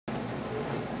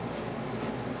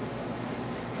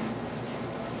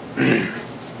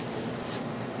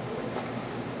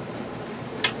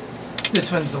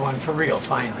This one's the one for real,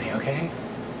 finally, okay?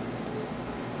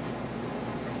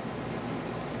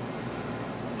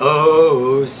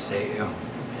 Oh, say, oh, okay.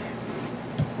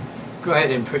 Go ahead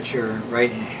and put your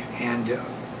right hand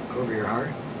over your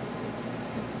heart.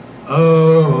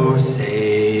 Oh,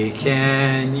 say,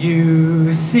 can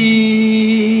you see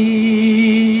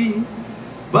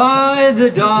by the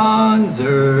dawn's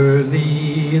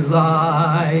early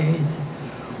light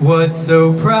what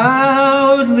so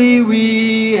proudly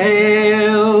we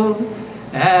hailed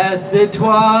at the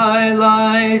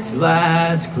twilight's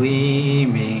last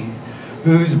gleaming,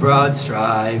 whose broad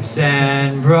stripes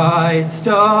and bright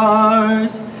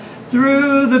stars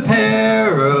through the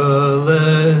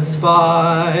perilous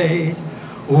fight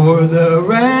o'er the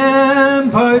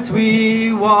ramparts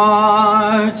we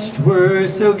watched were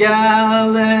so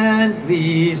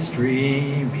gallantly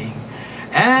streaming,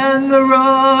 and the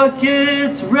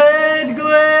rocket's red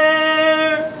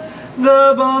glare,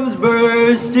 the bombs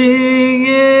bursting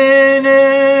in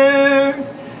air,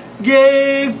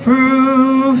 gave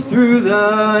proof through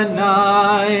the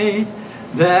night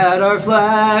that our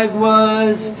flag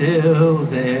was still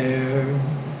there.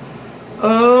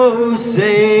 Oh,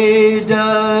 say,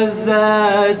 does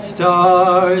that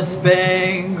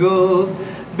star-spangled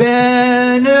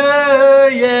banner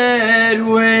yet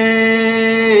wave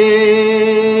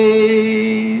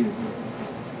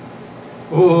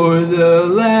o'er the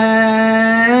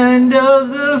land of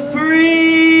the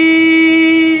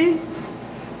free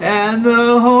and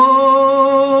the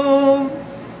home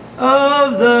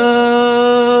of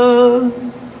the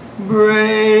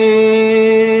brave?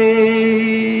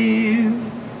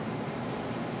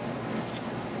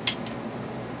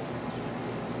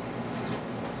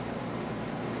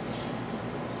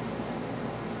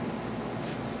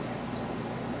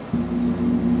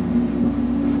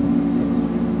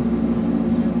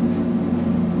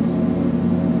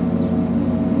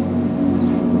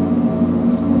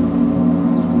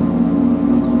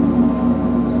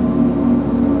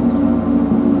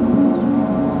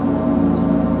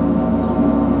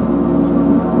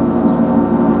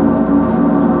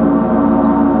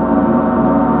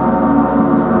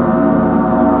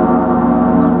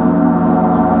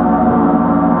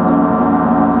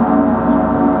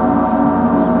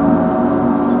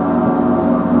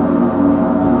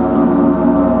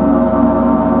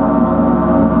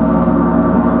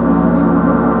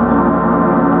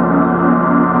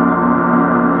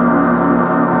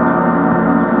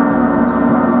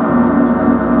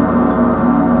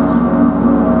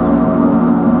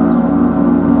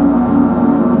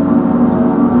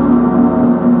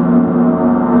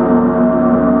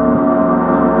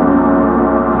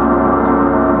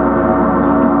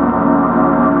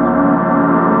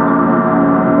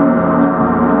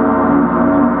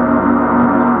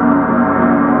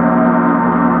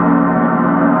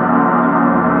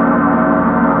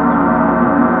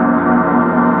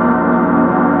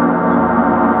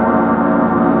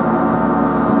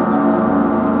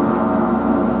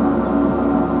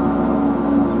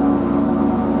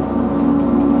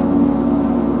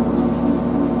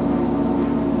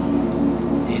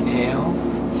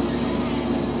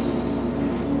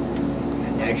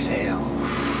 Exhale.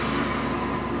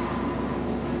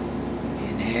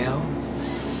 Inhale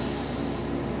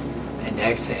and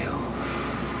exhale.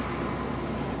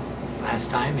 Last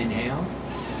time, inhale.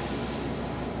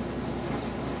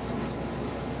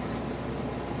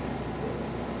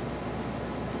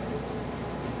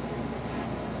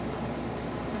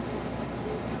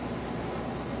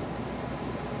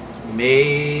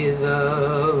 May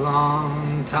the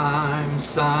long time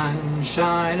sun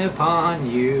shine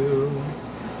upon you.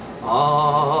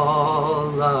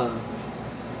 All love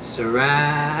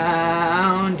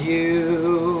surround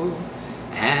you,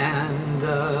 and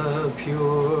the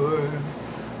pure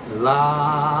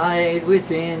light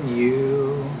within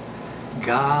you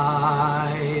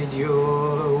guide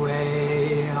your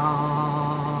way on.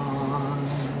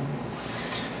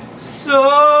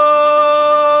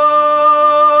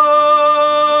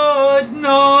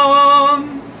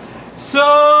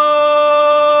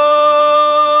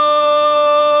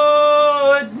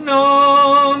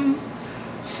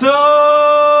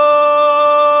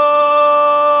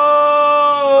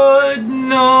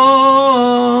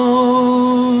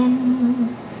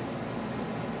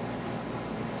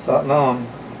 Satnam.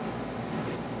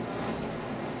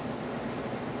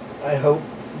 I hope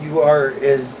you are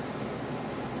as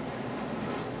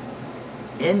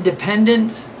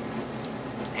independent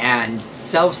and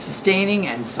self-sustaining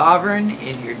and sovereign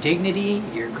in your dignity,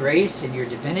 your grace, and your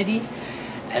divinity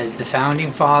as the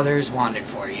Founding Fathers wanted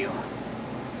for you.